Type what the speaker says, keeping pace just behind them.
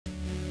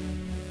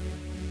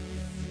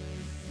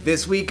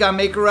This week on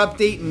Maker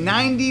Update,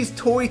 90s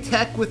toy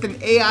tech with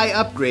an AI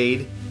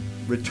upgrade,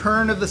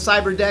 return of the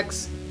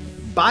Cyberdecks,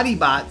 body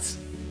bots,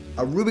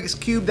 a Rubik's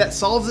Cube that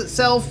solves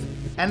itself,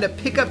 and a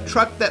pickup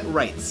truck that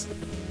writes.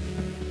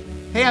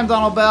 Hey, I'm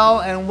Donald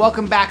Bell, and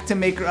welcome back to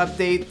Maker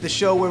Update, the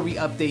show where we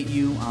update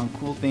you on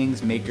cool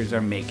things makers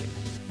are making.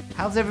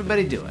 How's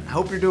everybody doing? I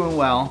hope you're doing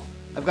well.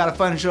 I've got a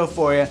fun show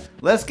for you.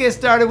 Let's get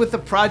started with the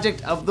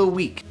project of the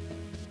week.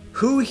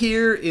 Who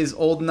here is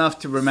old enough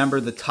to remember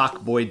the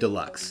Talkboy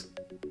Deluxe?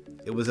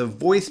 It was a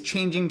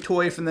voice-changing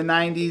toy from the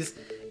 90s.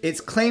 Its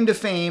claim to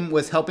fame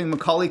was helping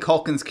Macaulay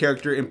Culkin's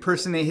character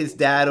impersonate his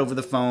dad over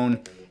the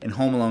phone in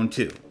Home Alone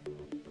 2.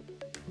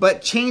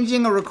 But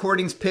changing a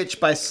recording's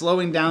pitch by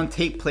slowing down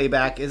tape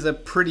playback is a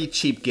pretty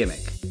cheap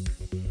gimmick.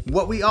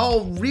 What we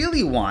all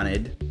really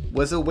wanted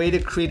was a way to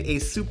create a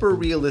super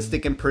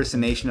realistic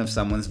impersonation of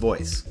someone's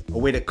voice. A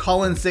way to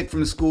call in sick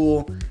from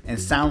school and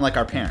sound like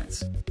our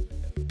parents.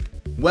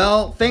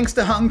 Well, thanks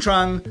to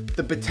Truong,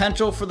 the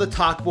potential for the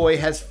Talkboy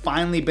has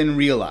finally been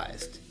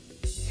realized.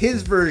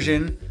 His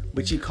version,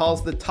 which he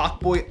calls the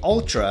Talkboy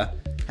Ultra,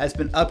 has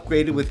been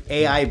upgraded with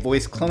AI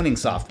voice cloning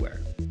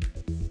software.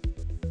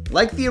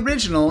 Like the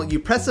original, you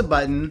press a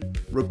button,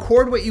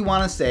 record what you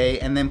want to say,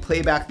 and then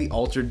play back the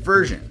altered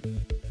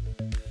version.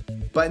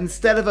 But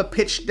instead of a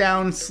pitched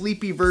down,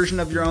 sleepy version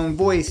of your own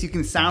voice, you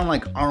can sound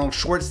like Arnold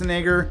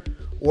Schwarzenegger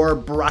or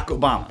Barack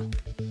Obama.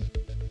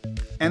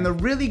 And the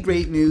really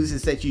great news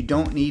is that you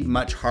don't need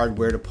much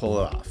hardware to pull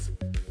it off.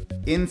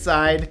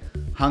 Inside,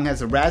 Hung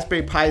has a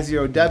Raspberry Pi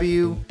Zero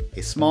W,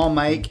 a small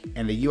mic,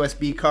 and a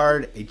USB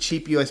card, a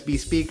cheap USB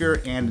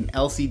speaker, and an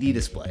LCD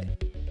display.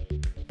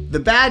 The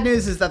bad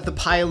news is that the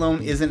Pi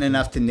alone isn't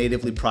enough to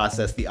natively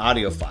process the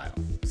audio file.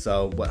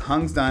 So what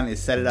Hung's done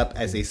is set it up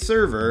as a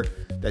server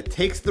that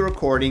takes the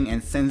recording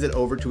and sends it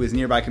over to his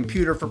nearby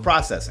computer for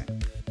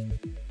processing.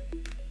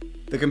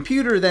 The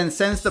computer then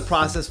sends the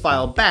process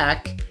file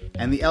back,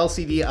 and the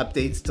LCD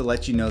updates to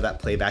let you know that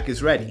playback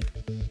is ready.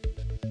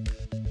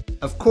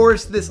 Of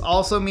course, this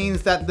also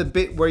means that the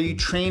bit where you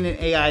train an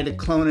AI to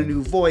clone a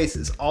new voice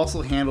is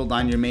also handled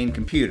on your main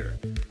computer.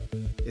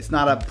 It's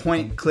not a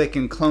point, click,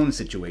 and clone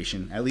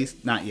situation, at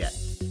least not yet.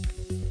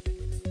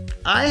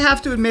 I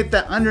have to admit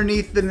that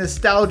underneath the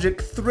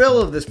nostalgic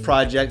thrill of this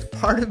project,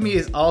 part of me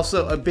is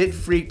also a bit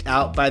freaked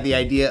out by the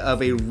idea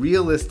of a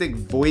realistic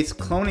voice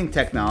cloning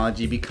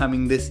technology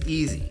becoming this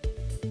easy.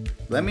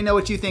 Let me know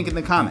what you think in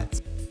the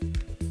comments.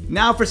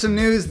 Now for some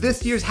news,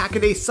 this year's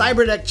Hackaday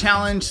Cyberdeck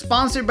Challenge,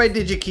 sponsored by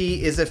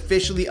Digi-Key, is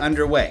officially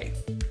underway.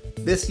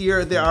 This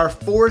year there are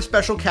 4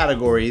 special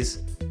categories: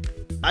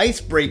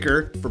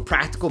 Icebreaker for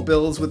practical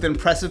builds with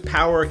impressive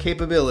power or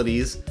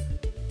capabilities,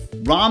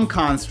 ROM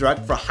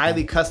Construct for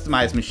highly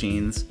customized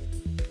machines,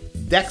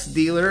 Dex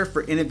Dealer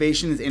for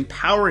innovations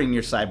empowering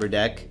your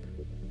Cyberdeck,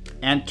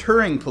 and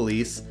Turing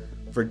Police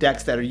for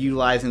decks that are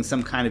utilizing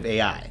some kind of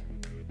AI.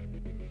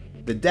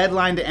 The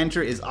deadline to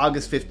enter is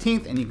August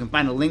 15th, and you can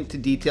find a link to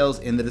details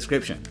in the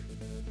description.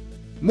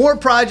 More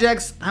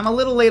projects. I'm a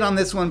little late on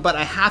this one, but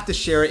I have to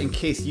share it in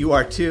case you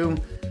are too.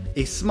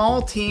 A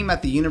small team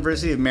at the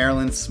University of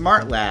Maryland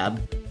Smart Lab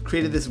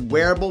created this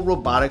wearable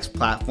robotics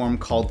platform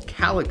called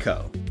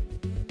Calico.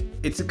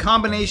 It's a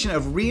combination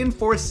of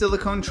reinforced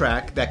silicone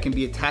track that can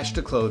be attached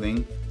to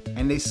clothing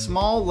and a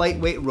small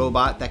lightweight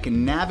robot that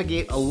can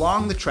navigate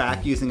along the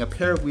track using a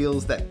pair of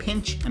wheels that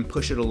pinch and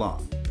push it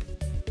along.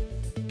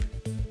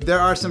 There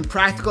are some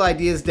practical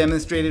ideas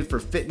demonstrated for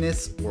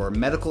fitness or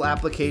medical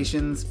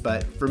applications,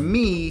 but for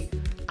me,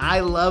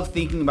 I love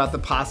thinking about the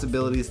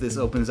possibilities this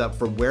opens up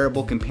for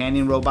wearable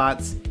companion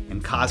robots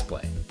and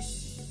cosplay.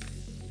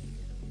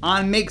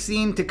 On Make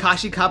Scene,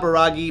 Takashi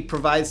Kaburagi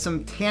provides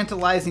some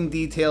tantalizing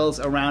details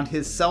around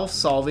his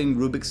self-solving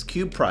Rubik's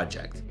Cube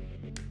project.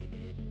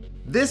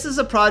 This is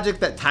a project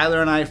that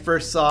Tyler and I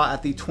first saw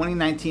at the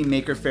 2019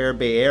 Maker Faire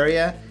Bay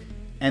Area,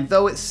 and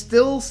though it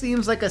still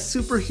seems like a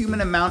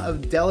superhuman amount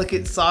of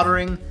delicate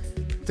soldering,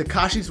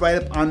 Takashi's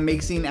write-up on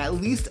Make Scene at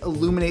least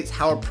illuminates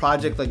how a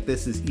project like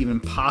this is even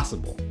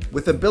possible.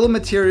 With a bill of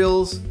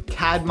materials,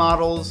 CAD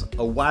models,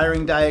 a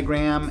wiring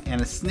diagram, and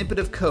a snippet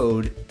of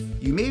code,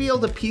 you may be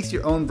able to piece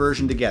your own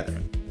version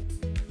together.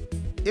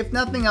 If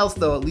nothing else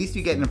though, at least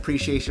you get an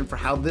appreciation for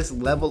how this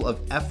level of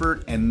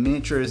effort and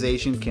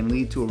miniaturization can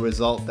lead to a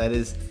result that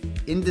is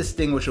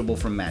indistinguishable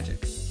from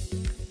magic.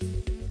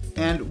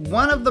 And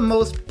one of the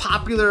most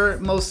popular,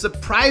 most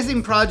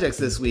surprising projects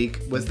this week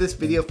was this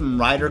video from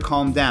Ryder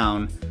Calm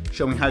Down,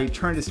 showing how he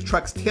turned his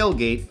truck's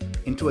tailgate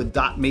into a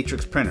dot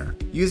matrix printer.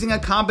 Using a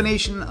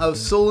combination of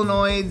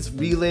solenoids,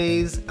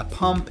 relays, a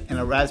pump, and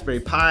a Raspberry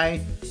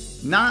Pi,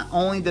 not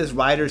only does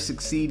Ryder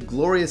succeed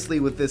gloriously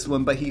with this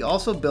one, but he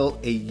also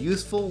built a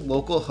useful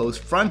local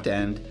host front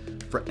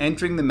end for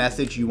entering the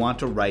message you want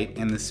to write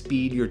and the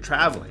speed you're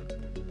traveling.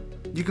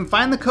 You can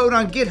find the code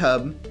on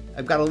GitHub.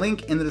 I've got a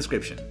link in the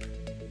description.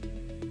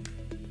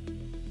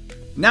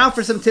 Now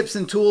for some tips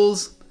and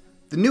tools.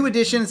 The new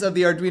editions of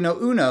the Arduino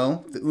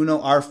Uno, the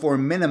Uno R4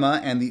 Minima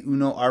and the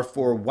Uno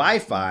R4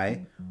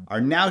 Wi-Fi,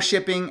 are now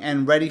shipping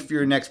and ready for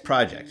your next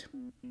project.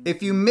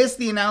 If you missed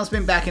the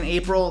announcement back in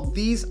April,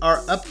 these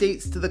are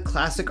updates to the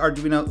classic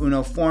Arduino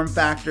Uno form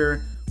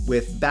factor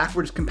with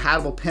backwards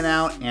compatible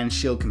pinout and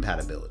shield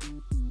compatibility.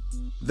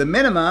 The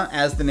Minima,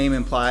 as the name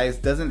implies,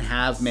 doesn't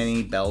have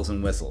many bells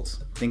and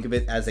whistles. Think of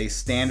it as a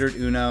standard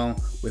Uno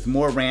with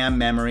more RAM,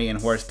 memory,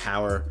 and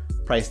horsepower,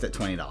 priced at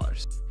 $20.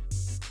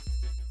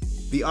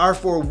 The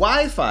R4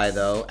 Wi-Fi,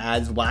 though,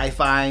 adds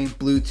Wi-Fi,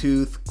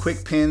 Bluetooth,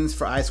 quick pins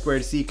for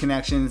I2C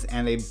connections,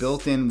 and a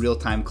built-in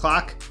real-time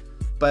clock.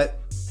 But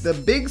the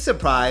big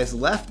surprise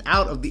left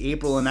out of the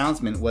April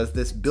announcement was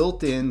this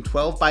built-in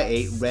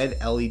 12x8 red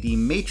LED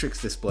matrix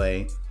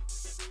display.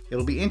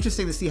 It'll be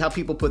interesting to see how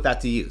people put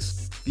that to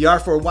use. The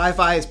R4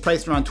 Wi-Fi is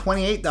priced around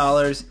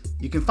 $28.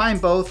 You can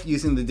find both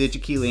using the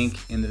Digi-Key link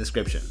in the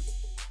description.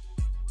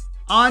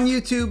 On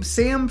YouTube,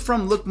 Sam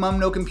from Look Mum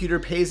No Computer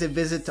pays a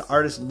visit to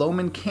artist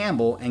Lomond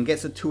Campbell and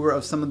gets a tour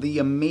of some of the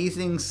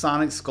amazing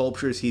sonic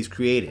sculptures he's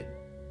created.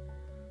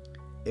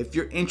 If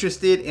you're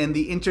interested in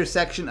the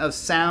intersection of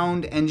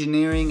sound,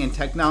 engineering, and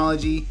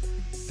technology,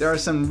 there are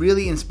some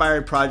really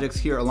inspired projects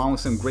here along with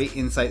some great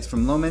insights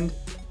from Lomond.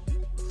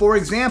 For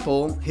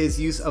example, his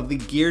use of the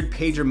geared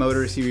pager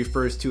motors he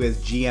refers to as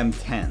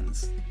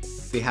GM10s.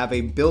 They have a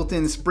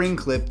built-in spring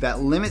clip that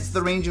limits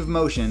the range of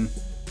motion,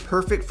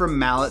 perfect for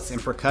mallets and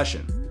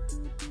percussion.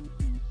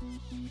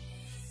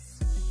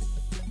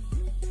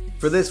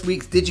 For this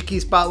week's Digi-Key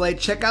Spotlight,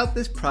 check out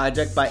this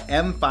project by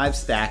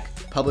M5Stack,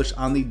 published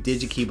on the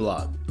Digi-Key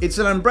blog. It's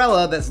an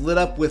umbrella that's lit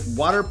up with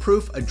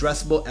waterproof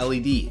addressable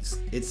LEDs.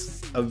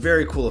 It's a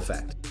very cool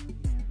effect.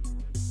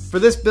 For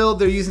this build,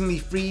 they're using the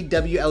free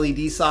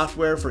WLED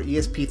software for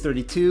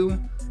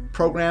ESP32,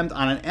 programmed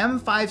on an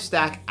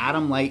M5Stack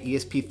Atom Light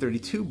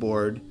ESP32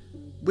 board,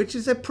 which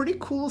is a pretty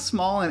cool,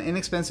 small, and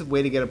inexpensive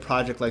way to get a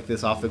project like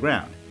this off the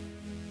ground.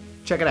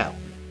 Check it out.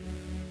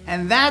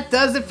 And that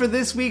does it for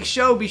this week's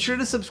show. Be sure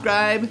to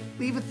subscribe,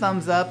 leave a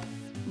thumbs up,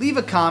 leave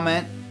a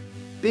comment.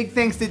 Big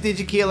thanks to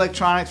Digi-Key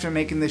Electronics for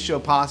making this show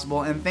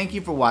possible, and thank you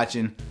for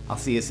watching. I'll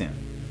see you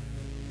soon.